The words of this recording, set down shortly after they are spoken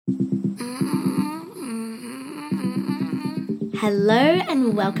Hello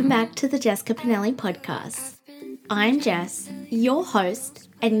and welcome back to the Jessica Pinelli podcast. I'm Jess, your host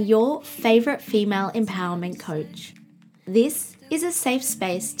and your favorite female empowerment coach. This is a safe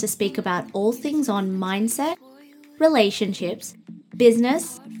space to speak about all things on mindset, relationships,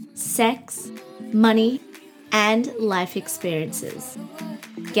 business, sex, money, and life experiences.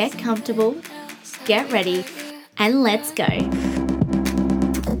 Get comfortable, get ready, and let's go.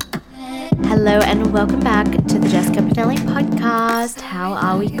 Hello and welcome back to the Jessica Pinelli podcast. How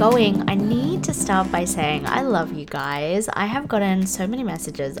are we going? I need to start by saying I love you guys. I have gotten so many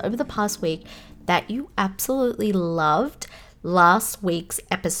messages over the past week that you absolutely loved last week's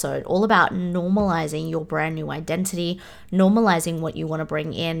episode, all about normalizing your brand new identity, normalizing what you want to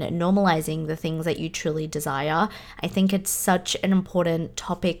bring in, normalizing the things that you truly desire. I think it's such an important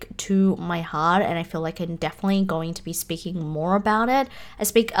topic to my heart, and I feel like I'm definitely going to be speaking more about it. I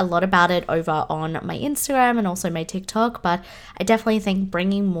speak a lot about it over on my Instagram and also my TikTok, but I definitely think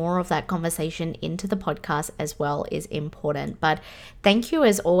bringing more of that conversation into the podcast as well is important. But thank you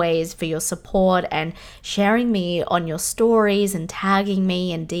as always for your support and sharing me on your stories and tagging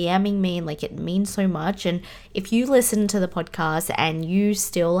me and DMing me. Like, it means so much. And if you listen to the podcast and you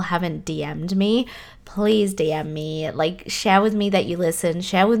still haven't DM'd me, please DM me. Like, share with me that you listen,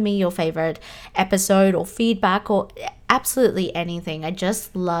 share with me your favorite episode or feedback or absolutely anything. I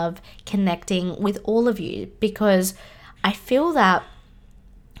just love connecting with all of you because I feel that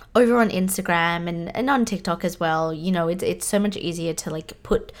over on Instagram and on TikTok as well, you know, it's so much easier to like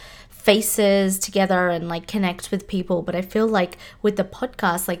put faces together and like connect with people. But I feel like with the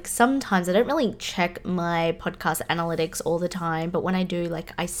podcast, like sometimes I don't really check my podcast analytics all the time, but when I do,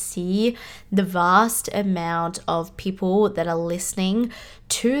 like I see the vast amount of people that are listening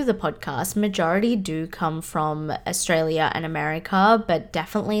to the podcast. Majority do come from Australia and America, but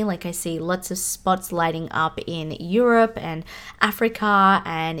definitely like I see lots of spots lighting up in Europe and Africa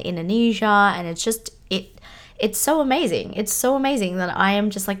and Indonesia, and it's so amazing. It's so amazing that I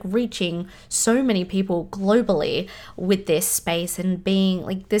am just like reaching so many people globally with this space and being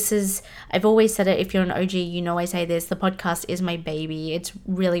like, I've always said it, if you're an OG, you know I say this, the podcast is my baby. It's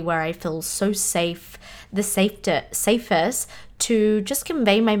really where I feel so safe, the safest to just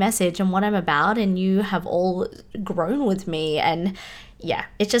convey my message and what I'm about, and you have all grown with me, and yeah,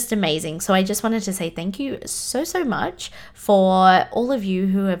 it's just amazing. So I just wanted to say thank you so much for all of you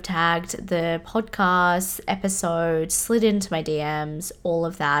who have tagged the podcast episode, slid into my DMs, all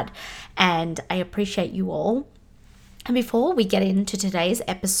of that, and I appreciate you all. And before we get into today's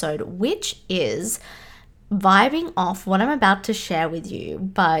episode, which is vibing off what I'm about to share with you,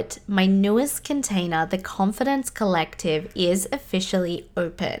 but my newest container, the Confidence Collective, is officially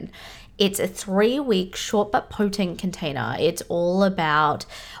open. It's a 3-week short but potent container. It's all about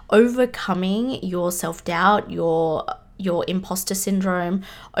overcoming your self-doubt, your imposter syndrome,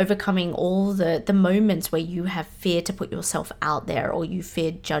 overcoming all the moments where you have fear to put yourself out there or you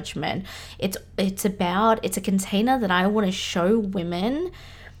fear judgment. It's a container that I want to show women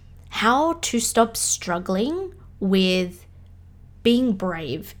how to stop struggling with being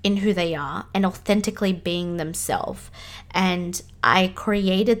brave in who they are and authentically being themselves. And I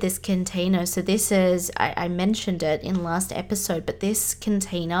created this container. So this is, I mentioned it in last episode, but this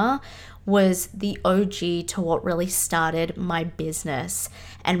container was the OG to what really started my business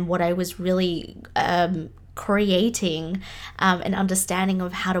and what I was really creating an understanding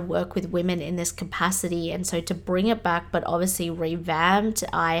of how to work with women in this capacity. And so to bring it back, but obviously revamped,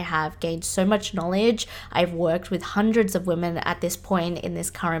 I have gained so much knowledge. I've worked with hundreds of women at this point in this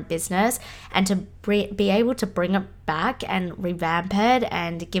current business, and to be able to bring it back and revamp it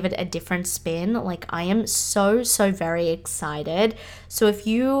and give it a different spin, like I am so very excited. So if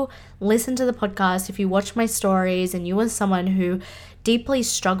you listen to the podcast, if you watch my stories and you are someone who deeply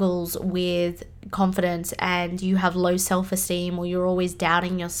struggles with confidence and you have low self-esteem, or you're always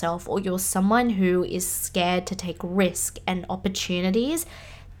doubting yourself, or you're someone who is scared to take risk and opportunities,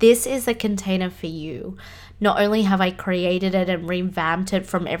 this is a container for you. Not only have I created it and revamped it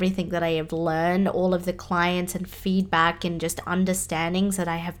from everything that I have learned, all of the clients and feedback and just understandings that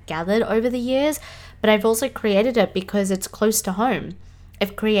I have gathered over the years, but I've also created it because it's close to home.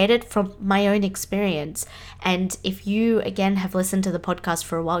 I've created from my own experience. And if you, again, have listened to the podcast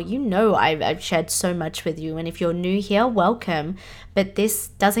for a while, you know I've shared so much with you. And if you're new here, welcome. But this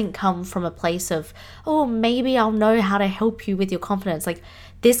doesn't come from a place of, oh, maybe I'll know how to help you with your confidence. Like,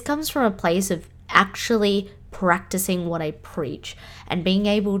 this comes from a place of actually practicing what I preach and being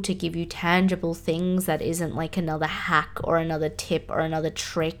able to give you tangible things that isn't like another hack or another tip or another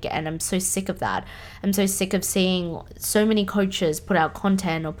trick. And I'm so sick of that. I'm so sick of seeing so many coaches put out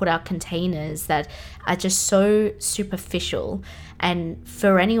content or put out containers that are just so superficial. And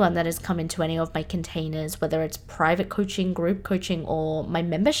for anyone that has come into any of my containers, whether it's private coaching, group coaching, or my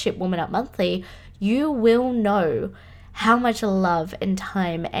membership, Woman Up Monthly, you will know how much love and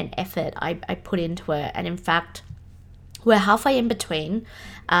time and effort I put into it. And in fact, we're halfway in between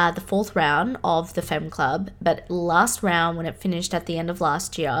the fourth round of the Femme Club, but last round, when it finished at the end of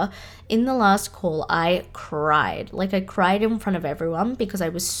last year, in the last call, I cried. Like, I cried in front of everyone because I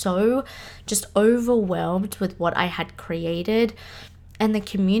was so just overwhelmed with what I had created and the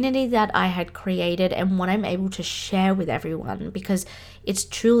community that I had created and what I'm able to share with everyone, because it's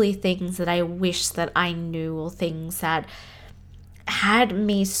truly things that I wish that I knew, or things that had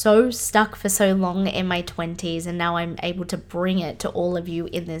me so stuck for so long in my 20s, and now I'm able to bring it to all of you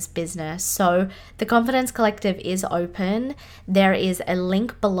in this business. So the Confidence Collective is open. There is a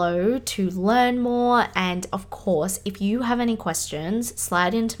link below to learn more, and of course, if you have any questions,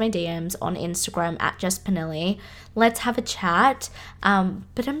 slide into my DMs on Instagram at Jess Pinelli. Let's have a chat.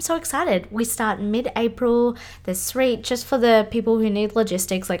 But I'm so excited. We start mid-April. There's 3, just for the people who need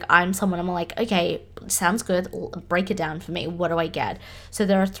logistics. Like, I'm like, okay, sounds good. Break it down for me. What do I get? So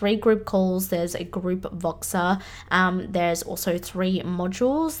there are 3 group calls. There's a group Voxer. There's also 3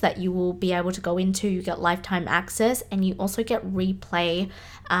 modules that you will be able to go into. You get lifetime access, and you also get replay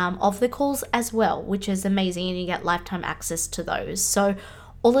of the calls as well, which is amazing. And you get lifetime access to those. So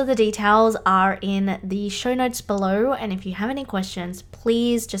all of the details are in the show notes below, and if you have any questions,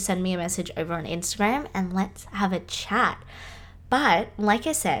 please just send me a message over on Instagram and let's have a chat. But like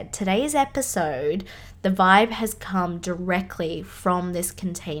I said, today's episode, the vibe has come directly from this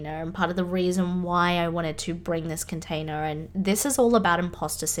container, and part of the reason why I wanted to bring this container, and this is all about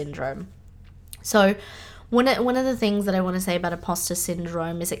imposter syndrome. So one of the things that I want to say about imposter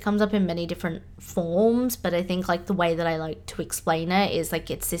syndrome is it comes up in many different forms, but I think like the way that I like to explain it is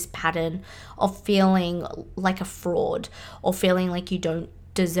like it's this pattern of feeling like a fraud, or feeling like you don't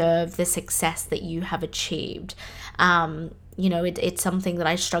deserve the success that you have achieved. It's something that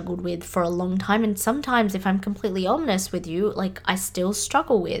I struggled with for a long time, and sometimes, if I'm completely honest with you, like I still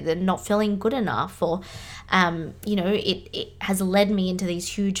struggle with, and not feeling good enough, or it has led me into these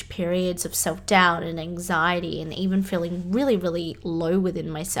huge periods of self-doubt and anxiety, and even feeling really, really low within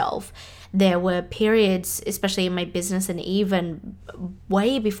myself. There were periods, especially in my business and even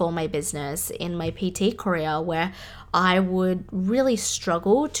way before my business, in my PT career, where I would really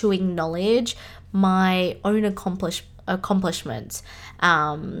struggle to acknowledge my own accomplishments.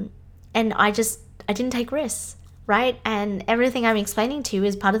 And I didn't take risks, right? And everything I'm explaining to you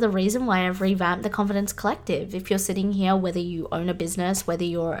is part of the reason why I've revamped the Confidence Collective. If you're sitting here, whether you own a business, whether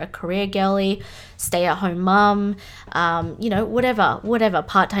you're a career girly, stay-at-home mom, whatever,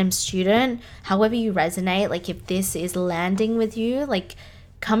 part-time student, however you resonate, like if this is landing with you, like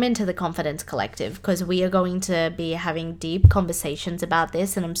come into the Confidence Collective, because we are going to be having deep conversations about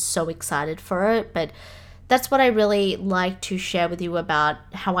this, and I'm so excited for it. But that's what I really like to share with you about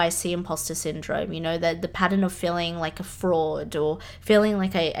how I see imposter syndrome, the pattern of feeling like a fraud, or feeling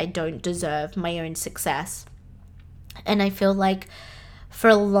like I don't deserve my own success. And I feel like for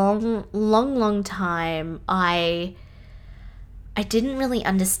a long time, I didn't really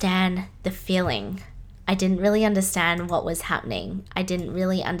understand the feeling. I didn't really understand what was happening. I didn't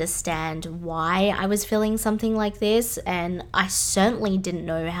really understand why I was feeling something like this, and I certainly didn't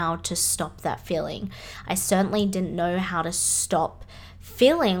know how to stop that feeling. I certainly didn't know how to stop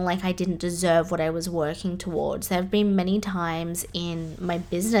feeling like I didn't deserve what I was working towards. There have been many times in my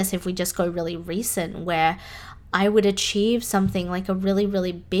business, if we just go really recent, where I would achieve something like a really,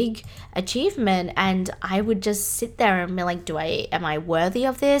 really big achievement, and I would just sit there and be like, am I worthy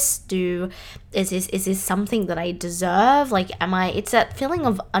of this? Is this something that I deserve? Like, it's that feeling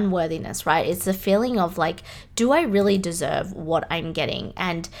of unworthiness, right? It's the feeling of like, do I really deserve what I'm getting?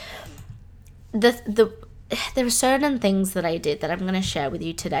 And there are certain things that I did that I'm going to share with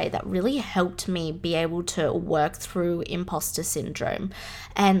you today that really helped me be able to work through imposter syndrome.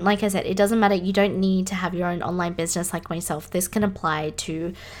 And like I said, it doesn't matter. You don't need to have your own online business like myself. This can apply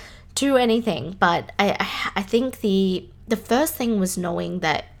to anything. But I think the first thing was knowing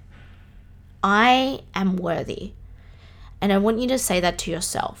that I am worthy. And I want you to say that to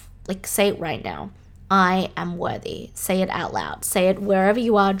yourself. Like, say it right now. I am worthy. Say it out loud. Say it wherever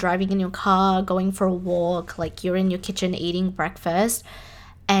you are, driving in your car, going for a walk, like you're in your kitchen eating breakfast.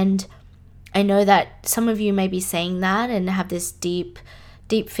 And I know that some of you may be saying that and have this deep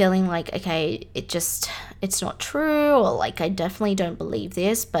deep feeling like, okay, it's not true, or like, I definitely don't believe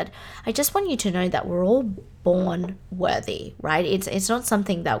this. But I just want you to know that we're all born worthy, right? It's not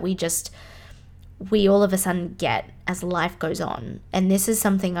something that we all of a sudden get as life goes on. And this is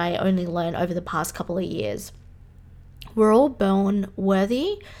something I only learned over the past couple of years. We're all born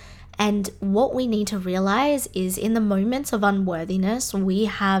worthy. And what we need to realize is, in the moments of unworthiness, we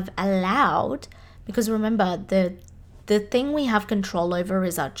have allowed, because remember, the thing we have control over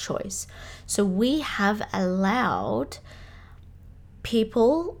is our choice. So we have allowed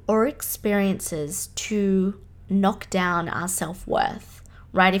people or experiences to knock down our self-worth,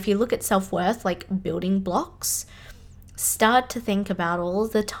 right? If you look at self-worth like building blocks, start to think about all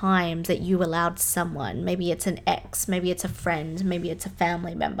the times that you allowed someone, maybe it's an ex, maybe it's a friend, maybe it's a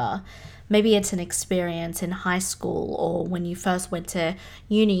family member, maybe it's an experience in high school or when you first went to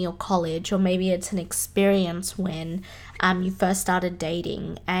uni or college, or maybe it's an experience when you first started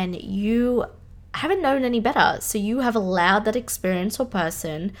dating and you haven't known any better. So you have allowed that experience or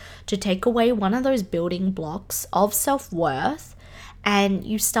person to take away one of those building blocks of self-worth, and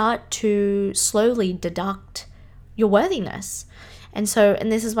you start to slowly deduct your worthiness. And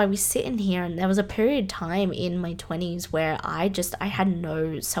this is why we sit in here. And there was a period of time in my 20s where I had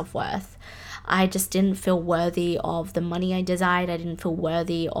no self-worth. I just didn't feel worthy of the money I desired. I didn't feel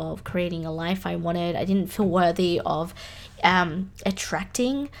worthy of creating a life I wanted. I didn't feel worthy of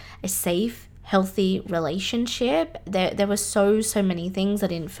attracting a safe, healthy relationship. There were so many things I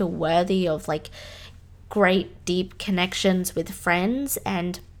didn't feel worthy of, like great deep connections with friends.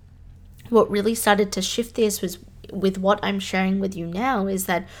 And what really started to shift this was with what I'm sharing with you now, is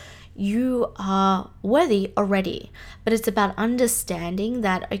that you are worthy already. But it's about understanding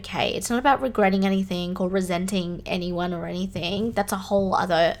that, okay, it's not about regretting anything or resenting anyone or anything. That's a whole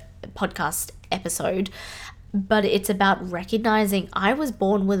other podcast episode. But it's about recognizing I was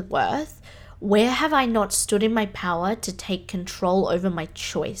born with worth. Where have I not stood in my power to take control over my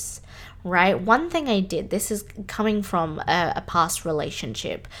choice? Right? One thing I did, this is coming from a past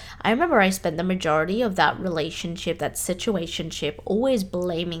relationship. I remember I spent the majority of that relationship, that situationship, always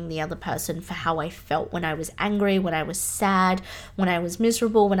blaming the other person for how I felt when I was angry, when I was sad, when I was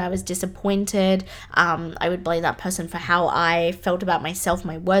miserable, when I was disappointed. I would blame that person for how I felt about myself,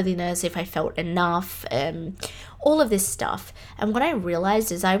 my worthiness, if I felt enough, all of this stuff. And what I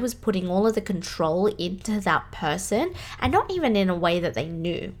realized is I was putting all of the control into that person, and not even in a way that they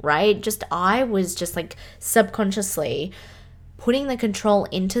knew, right? I was just like subconsciously putting the control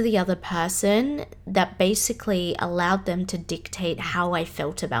into the other person that basically allowed them to dictate how I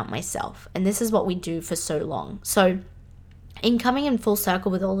felt about myself. And this is what we do for so long. So in coming in full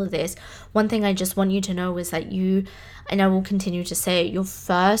circle with all of this, one thing I just want you to know is that and I will continue to say it, your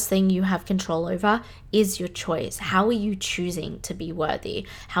first thing you have control over is your choice. How are you choosing to be worthy?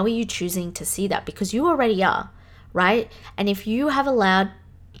 How are you choosing to see that? Because you already are, right? And if you have allowed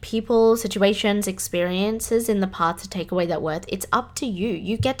people, situations, experiences in the past to take away that worth, it's up to you.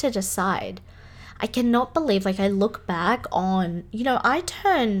 You get to decide. I cannot believe, I look back on, I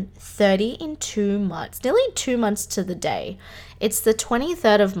turn 30 in 2 months, nearly 2 months to the day. It's the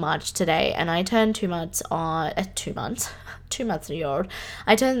 23rd of March today, and I turn 2 months on, 2 months, 2 months a year old.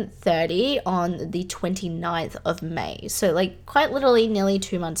 I turned 30 on the 29th of May. So quite literally nearly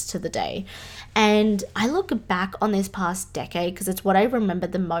 2 months to the day. And I look back on this past decade because it's what I remember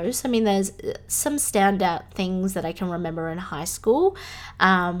the most. I mean, there's some standout things that I can remember in high school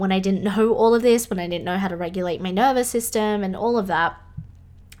when I didn't know all of this, when I didn't know how to regulate my nervous system and all of that.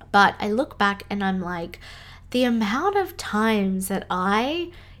 But I look back and I'm like, the amount of times that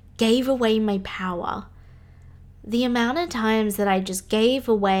I gave away my power, the amount of times that I just gave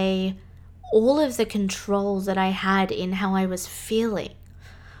away all of the control that I had in how I was feeling,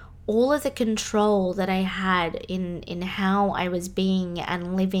 all of the control that I had in how I was being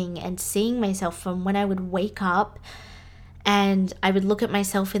and living and seeing myself, from when I would wake up and I would look at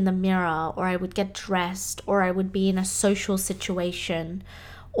myself in the mirror, or I would get dressed, or I would be in a social situation,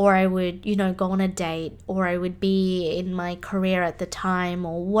 or I would, go on a date, or I would be in my career at the time,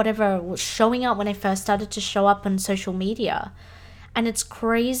 or whatever was showing up when I first started to show up on social media. And it's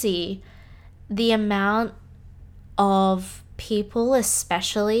crazy the amount of people,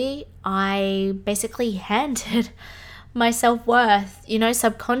 especially, I basically handed my self-worth,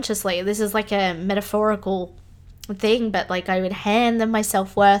 subconsciously. This is like a metaphorical thing, but I would hand them my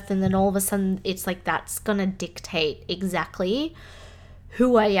self-worth, and then all of a sudden it's that's gonna dictate exactly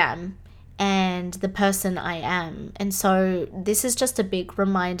who I am and the person I am. And so this is just a big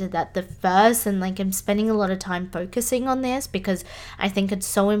reminder that the first, and like I'm spending a lot of time focusing on this because I think it's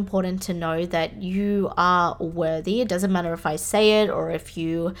so important to know that you are worthy. It doesn't matter if I say it or if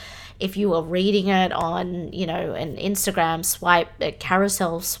you are reading it on, an Instagram swipe, a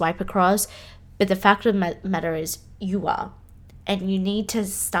carousel swipe across. But the fact of the matter is you are. And you need to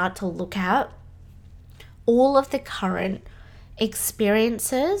start to look at all of the current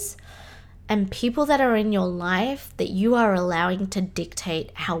experiences and people that are in your life that you are allowing to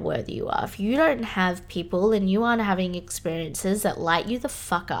dictate how worthy you are. If you don't have people and you aren't having experiences that light you the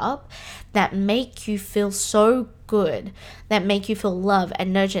fuck up, that make you feel so good, that make you feel loved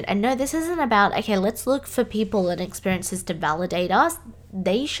and nurtured. And no, this isn't about, okay, let's look for people and experiences to validate us.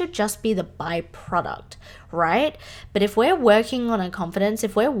 They should just be the byproduct, right? But if we're working on our confidence,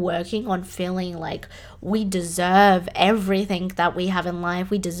 if we're working on feeling like we deserve everything that we have in life,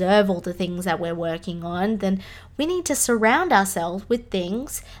 we deserve all the things that we're working on, then we need to surround ourselves with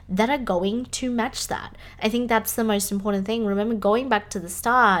things that are going to match that. I think that's the most important thing. Remember, going back to the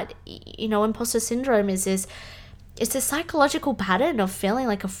start, imposter syndrome is this, it's a psychological pattern of feeling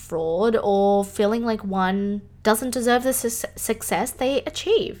like a fraud or feeling like one doesn't deserve the success they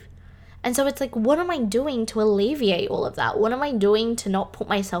achieve. And so it's like, what am I doing to alleviate all of that? What am I doing to not put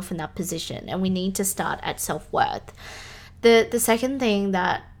myself in that position? And we need to start at self-worth. The second thing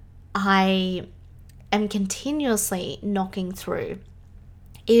that I am continuously knocking through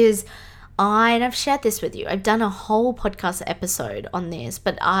is, and I've shared this with you, I've done a whole podcast episode on this,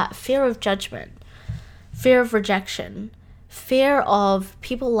 but fear of judgment, fear of rejection, fear of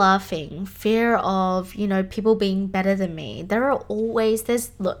people laughing, fear of, people being better than me.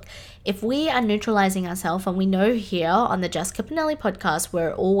 Look, if we are neutralizing ourselves, and we know here on the Jessica Pinelli podcast,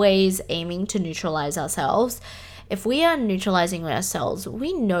 we're always aiming to neutralize ourselves. If we are neutralizing ourselves,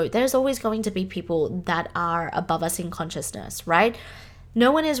 we know there's always going to be people that are above us in consciousness, right?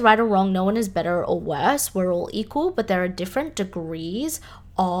 No one is right or wrong. No one is better or worse. We're all equal, but there are different degrees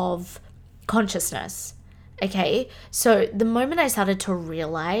of consciousness. Okay, so the moment I started to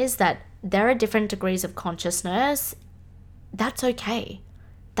realize that there are different degrees of consciousness, that's okay.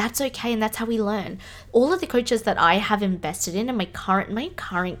 That's okay, and that's how we learn. All of the coaches that I have invested in, and my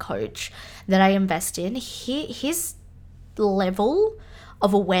current coach that I invest in, his level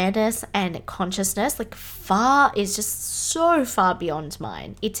of awareness and consciousness, is just so far beyond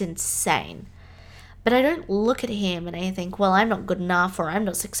mine. It's insane. But I don't look at him and I think, well, I'm not good enough, or I'm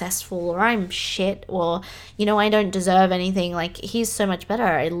not successful, or I'm shit, or, I don't deserve anything. Like, he's so much better.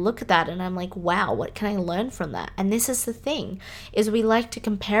 I look at that and I'm like, wow, what can I learn from that? And this is the thing, is we like to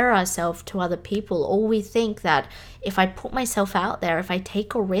compare ourselves to other people, or we think that if I put myself out there, if I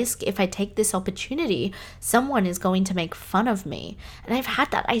take a risk, if I take this opportunity, someone is going to make fun of me. And I've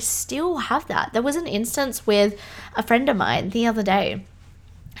had that. I still have that. There was an instance with a friend of mine the other day,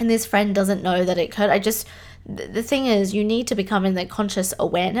 and this friend doesn't know that it could. The thing is, you need to become in the conscious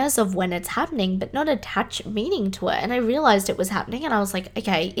awareness of when it's happening, but not attach meaning to it. And I realized it was happening, and I was like,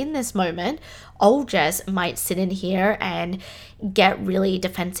 okay, in this moment, old Jess might sit in here and get really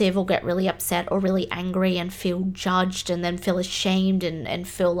defensive or get really upset or really angry and feel judged and then feel ashamed and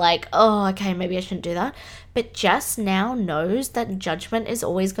feel like, oh, okay, maybe I shouldn't do that. But Jess now knows that judgment is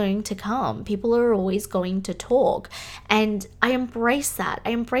always going to come. People are always going to talk. And I embrace that. I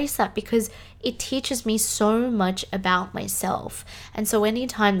embrace that because it teaches me so much about myself. And so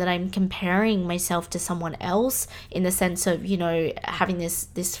anytime that I'm comparing myself to someone else in the sense of, having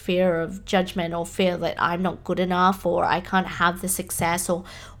this fear of judgment or fear that I'm not good enough or I can't have the success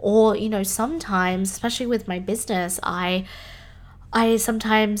or sometimes, especially with my business, I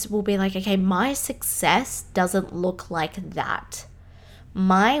sometimes will be like, okay, my success doesn't look like that.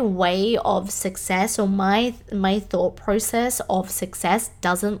 My way of success or my thought process of success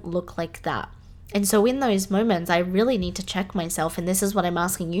doesn't look like that. And so in those moments, I really need to check myself. And this is what I'm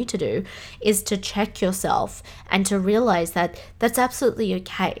asking you to do, is to check yourself and to realize that that's absolutely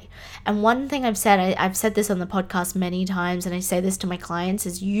okay. And one thing I've said this on the podcast many times, and I say this to my clients,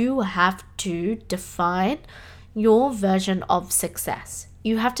 is you have to define your version of success.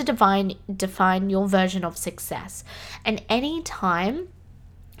 You have to define your version of success. And any time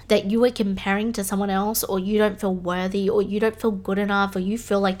that you are comparing to someone else, or you don't feel worthy, or you don't feel good enough, or you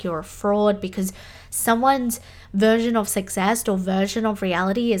feel like you're a fraud because someone's version of success or version of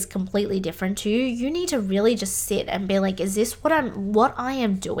reality is completely different to you, you need to really just sit and be like, is this what I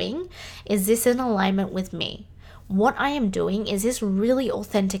am doing? Is this in alignment with me? What I am doing, is this really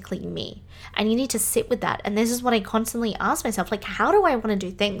authentically me? And you need to sit with that. And this is what I constantly ask myself, like, how do I want to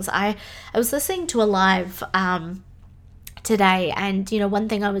do things? I was listening to a live today. And, one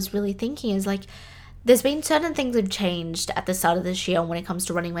thing I was really thinking is like, there's been certain things have changed at the start of this year when it comes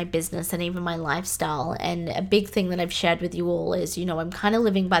to running my business and even my lifestyle. And a big thing that I've shared with you all is, I'm kind of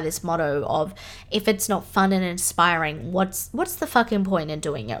living by this motto of, if it's not fun and inspiring, what's the fucking point in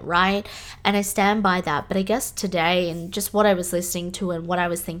doing it, right? And I stand by that. But I guess today, and just what I was listening to and what I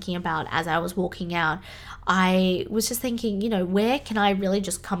was thinking about as I was walking out, I was just thinking, where can I really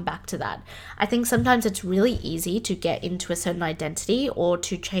just come back to that? I think sometimes it's really easy to get into a certain identity or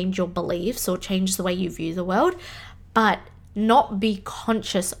to change your beliefs or change the way you view the world, but not be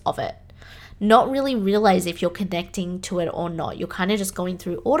conscious of it. Not really realize if you're connecting to it or not. You're kind of just going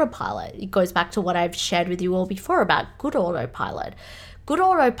through autopilot. It goes back to what I've shared with you all before about good autopilot. Good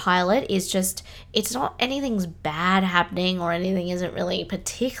autopilot is just, it's not anything's bad happening or anything isn't really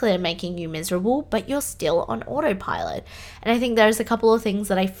particularly making you miserable, but you're still on autopilot. And I think there's a couple of things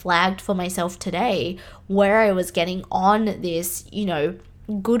that I flagged for myself today where I was getting on this,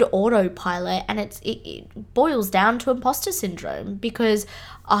 good autopilot, and it boils down to imposter syndrome, because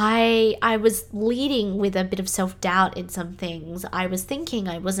I was leading with a bit of self-doubt in some things. I was thinking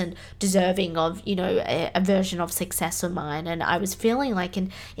I wasn't deserving of a version of success of mine, and I was feeling like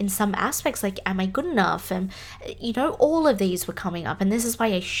in some aspects like, am I good enough? And all of these were coming up, and this is why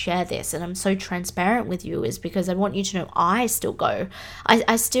I share this and I'm so transparent with you, is because I want you to know I still go.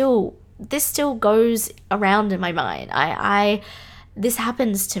 This still goes around in my mind. This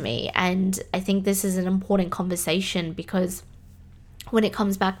happens to me, and I think this is an important conversation, because when it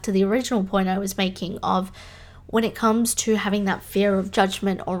comes back to the original point I was making of, when it comes to having that fear of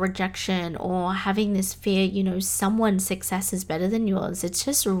judgment or rejection, or having this fear, someone's success is better than yours, it's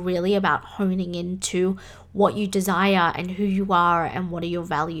just really about honing into what you desire and who you are and what are your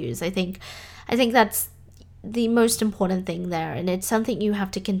values. I think that's the most important thing there, and it's something you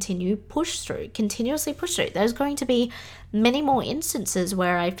have to continuously push through. There's going to be many more instances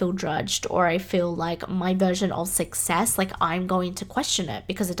where I feel judged, or I feel like my version of success, like I'm going to question it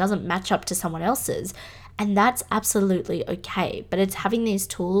because it doesn't match up to someone else's, and that's absolutely okay. But it's having these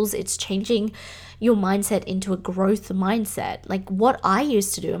tools, it's changing your mindset into a growth mindset. Like what I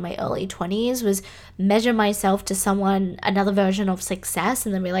used to do in my early 20s was measure myself to another version of success,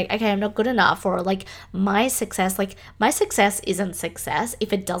 and then be like, okay, I'm not good enough, or like my success isn't success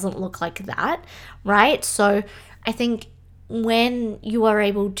if it doesn't look like that, right? So I think when you are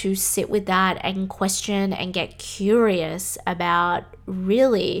able to sit with that and question and get curious about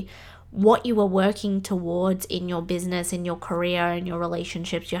really what you are working towards in your business, in your career, in your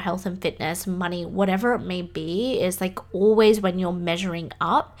relationships, your health and fitness, money, whatever it may be, is like always when you're measuring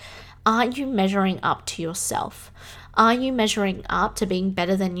up, are you measuring up to yourself? Are you measuring up to being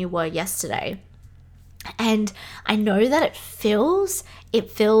better than you were yesterday? And I know that it feels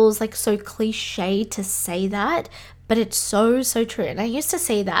like so cliche to say that, but it's so, so true. And I used to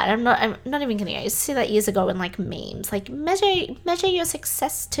say that, I'm not even kidding. I used to say that years ago in like memes, like measure your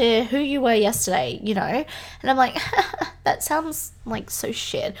success to who you were yesterday, And I'm like, that sounds like so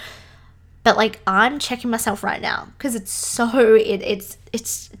shit. But like, I'm checking myself right now, because it's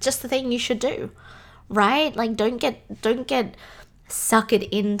just the thing you should do, right? Like, don't get suckered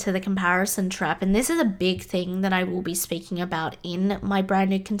into the comparison trap. And this is a big thing that I will be speaking about in my brand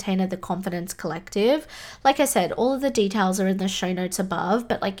new container, the Confidence Collective. Like I said, all of the details are in the show notes above,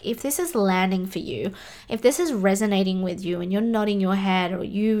 but like, if this is landing for you, if this is resonating with you and you're nodding your head, or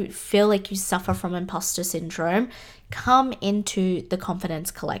you feel like you suffer from imposter syndrome, come into the Confidence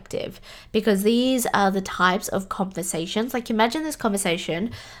Collective, because these are the types of conversations. Like, imagine this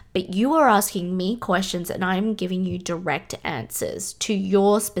conversation, but you are asking me questions and I'm giving you direct answers to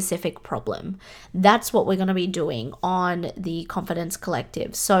your specific problem. That's what we're going to be doing on the Confidence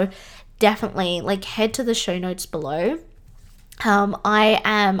Collective. So definitely head to the show notes below.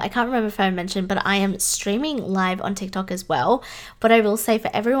 I can't remember if I mentioned, but I am streaming live on TikTok as well. But I will say,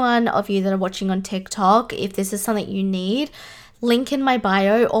 for everyone of you that are watching on TikTok, if this is something you need, link in my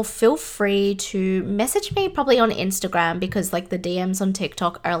bio, or feel free to message me probably on Instagram, because like the DMs on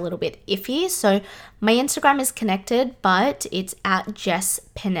TikTok are a little bit iffy. So my Instagram is connected, but it's at Jess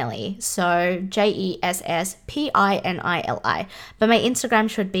Pinelli. So JESSPINILI. But my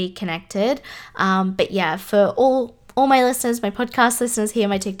Instagram should be connected. But yeah, for all my listeners, my podcast listeners here,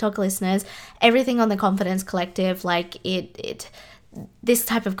 my TikTok listeners, everything on the Confidence Collective, this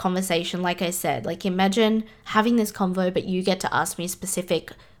type of conversation, like I said, like imagine having this convo, but you get to ask me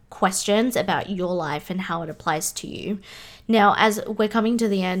specific questions about your life and how it applies to you. Now, as we're coming to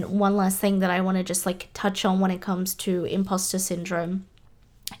the end, one last thing that I want to just touch on when it comes to imposter syndrome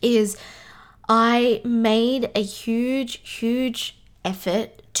is I made a huge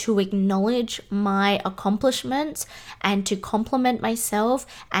effort to acknowledge my accomplishments and to compliment myself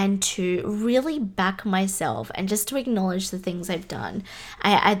and to really back myself and just to acknowledge the things I've done.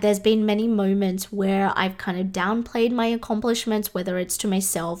 There's been many moments where I've kind of downplayed my accomplishments, whether it's to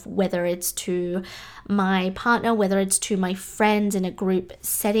myself, whether it's to my partner, whether it's to my friends in a group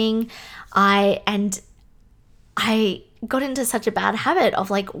setting. I got into such a bad habit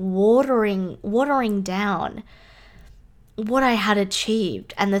of like watering down what I had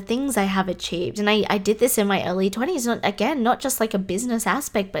achieved and the things I have achieved. And I did this in my early 20s, not just like a business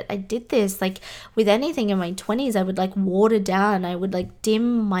aspect, but I did this like with anything in my 20s. I would like water down, I would like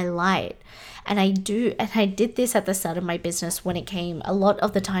dim my light. And I did this at the start of my business when it came a lot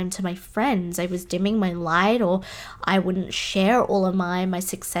of the time to my friends. I was dimming my light, or I wouldn't share all of my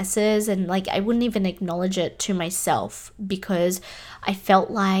successes, and like I wouldn't even acknowledge it to myself because I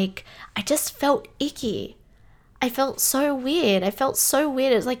just felt icky. I felt so weird.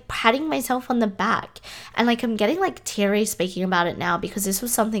 It was like patting myself on the back. And like I'm getting like teary speaking about it now because this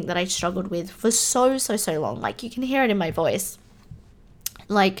was something that I struggled with for so long. Like you can hear it in my voice.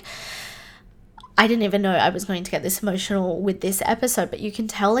 Like I didn't even know I was going to get this emotional with this episode, but you can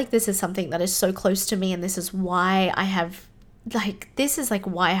tell like this is something that is so close to me, and this is why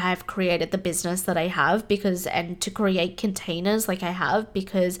why I've created the business that I have, and to create containers like I have,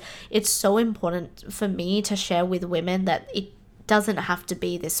 because it's so important for me to share with women that it doesn't have to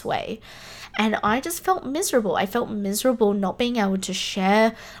be this way. And I just felt miserable. I felt miserable not being able to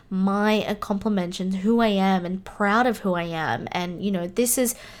share my accomplishments and who I am and proud of who I am. And, you know, this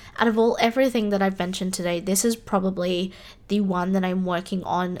is, out of everything that I've mentioned today, this is probably the one that I'm working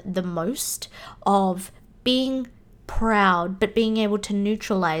on the most, of being proud, but being able to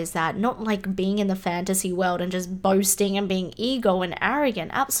neutralize that, not like being in the fantasy world and just boasting and being ego and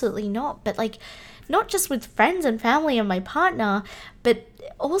arrogant. Absolutely not. But like, not just with friends and family and my partner, but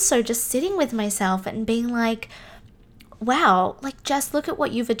also just sitting with myself and being like, wow, like just look at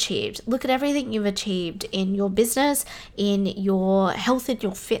what you've achieved. Look at everything you've achieved in your business, in your health, in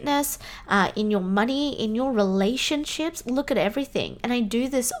your fitness, in your money, in your relationships. Look at everything. And I do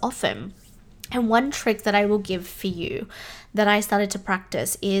this often. And one trick that I will give for you that I started to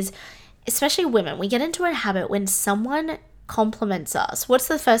practice is, especially women, we get into a habit when someone compliments us. What's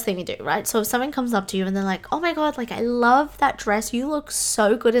the first thing we do, right? So if someone comes up to you and they're like, oh my God, like I love that dress. You look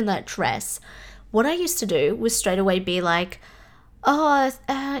so good in that dress. What I used to do was straight away be like, oh,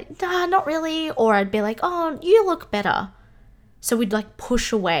 nah, not really. Or I'd be like, oh, you look better. So we'd like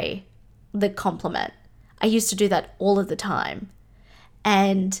push away the compliment. I used to do that all of the time.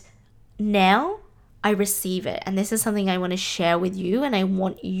 And now I receive it. And this is something I want to share with you, and I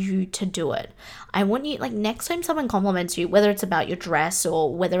want you to do it. I want you, like, next time someone compliments you, whether it's about your dress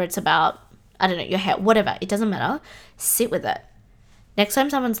or whether it's about, I don't know, your hair, whatever, it doesn't matter. Sit with it. Next time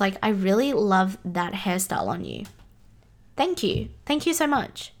someone's like, I really love that hairstyle on you. Thank you. Thank you so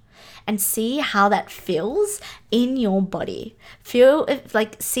much. And see how that feels in your body.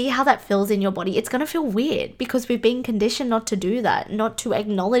 See how that feels in your body. It's going to feel weird because we've been conditioned not to do that, not to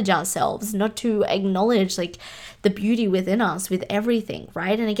acknowledge ourselves, not to acknowledge like the beauty within us with everything,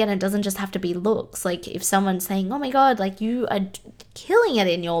 right? And again, it doesn't just have to be looks. Like if someone's saying, oh my God, like you are killing it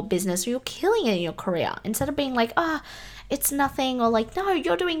in your business or you're killing it in your career, instead of being like, it's nothing, or like, no,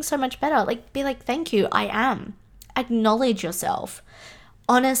 you're doing so much better. Like, be like, thank you, I am. Acknowledge yourself.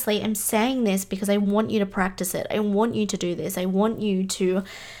 Honestly, I'm saying this because I want you to practice it. I want you to do this. I want you to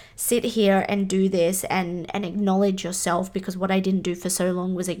sit here and do this and acknowledge yourself, because what I didn't do for so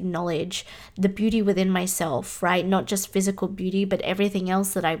long was acknowledge the beauty within myself, right? Not just physical beauty, but everything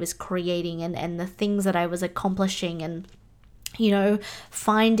else that I was creating and the things that I was accomplishing and, you know,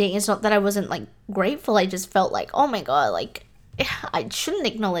 finding. It's not that I wasn't like grateful. I just felt like, oh my God, like I shouldn't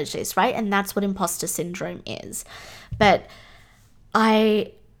acknowledge this, right? And that's what imposter syndrome is. But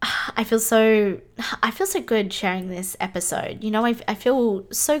I feel so good sharing this episode. You know, I feel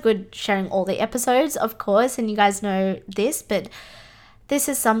so good sharing all the episodes, of course, and you guys know this, but this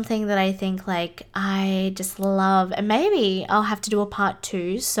is something that I think like I just love, and maybe I'll have to do a part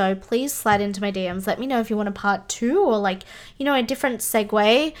 2. So please slide into my DMs. Let me know if you want a part 2 or like, you know, a different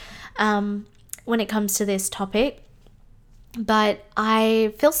segue when it comes to this topic. But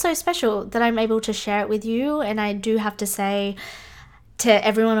I feel so special that I'm able to share it with you, and I do have to say to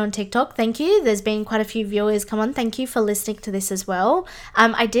everyone on TikTok, thank you. There's been quite a few viewers come on. Thank you for listening to this as well.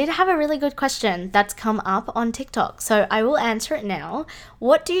 I did have a really good question that's come up on TikTok, so I will answer it now.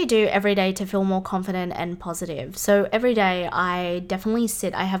 What do you do every day to feel more confident and positive? So every day I definitely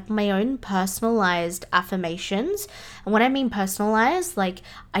I have my own personalized affirmations. And when I mean personalized, like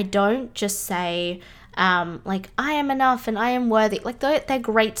I don't just say, like I am enough and I am worthy. Like they're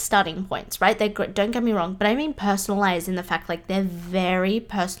great starting points, right? Don't get me wrong, but I mean personalized in the fact like they're very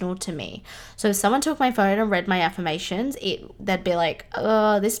personal to me. So if someone took my phone and read my affirmations, they'd be like,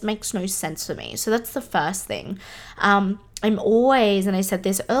 oh, this makes no sense for me. So that's the first thing. I'm always, and I said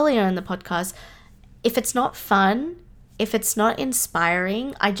this earlier in the podcast, if it's not fun, if it's not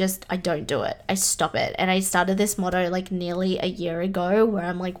inspiring, I don't do it. I stop it. And I started this motto like nearly a year ago where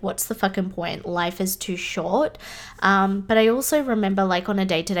I'm like, what's the fucking point? Life is too short. But I also remember like on a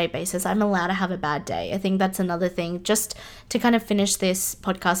day-to-day basis, I'm allowed to have a bad day. I think that's another thing, just to kind of finish this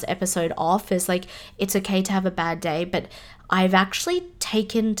podcast episode off, is like, it's okay to have a bad day, but I've actually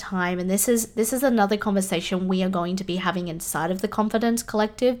taken time, and this is another conversation we are going to be having inside of the Confidence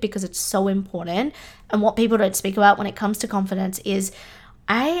Collective, because it's so important. And what people don't speak about when it comes to confidence is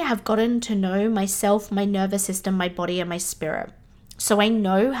I have gotten to know myself, my nervous system, my body, and my spirit. So I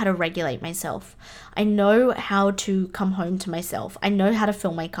know how to regulate myself. I know how to come home to myself. I know how to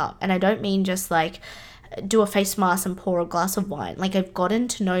fill my cup. And I don't mean just like do a face mask and pour a glass of wine. Like, I've gotten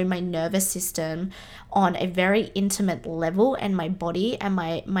to know my nervous system on a very intimate level, and my body and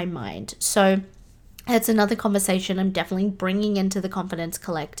my mind. So that's another conversation I'm definitely bringing into the Confidence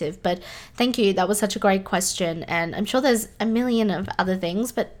Collective. But thank you. That was such a great question. And I'm sure there's a million of other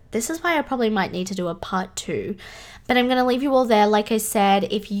things, but this is why I probably might need to do a part 2. But I'm going to leave you all there. Like I said,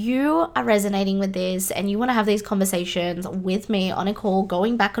 if you are resonating with this and you want to have these conversations with me on a call,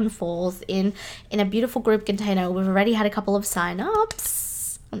 going back and forth in a beautiful group container, we've already had a couple of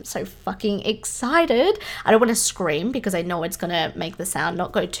sign-ups. I'm so fucking excited. I don't want to scream because I know it's going to make the sound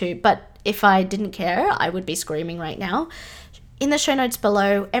not go too, but if I didn't care, I would be screaming right now. In the show notes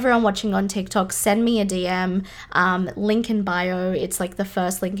below, everyone watching on TikTok, send me a DM, link in bio. It's like the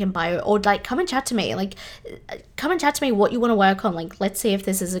first link in bio, or like come and chat to me. Like, come and chat to me what you want to work on. Like, let's see if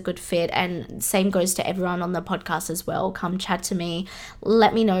this is a good fit. And same goes to everyone on the podcast as well. Come chat to me.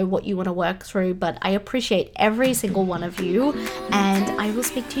 Let me know what you want to work through. But I appreciate every single one of you, and I will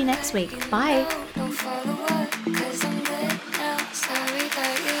speak to you next week. Bye.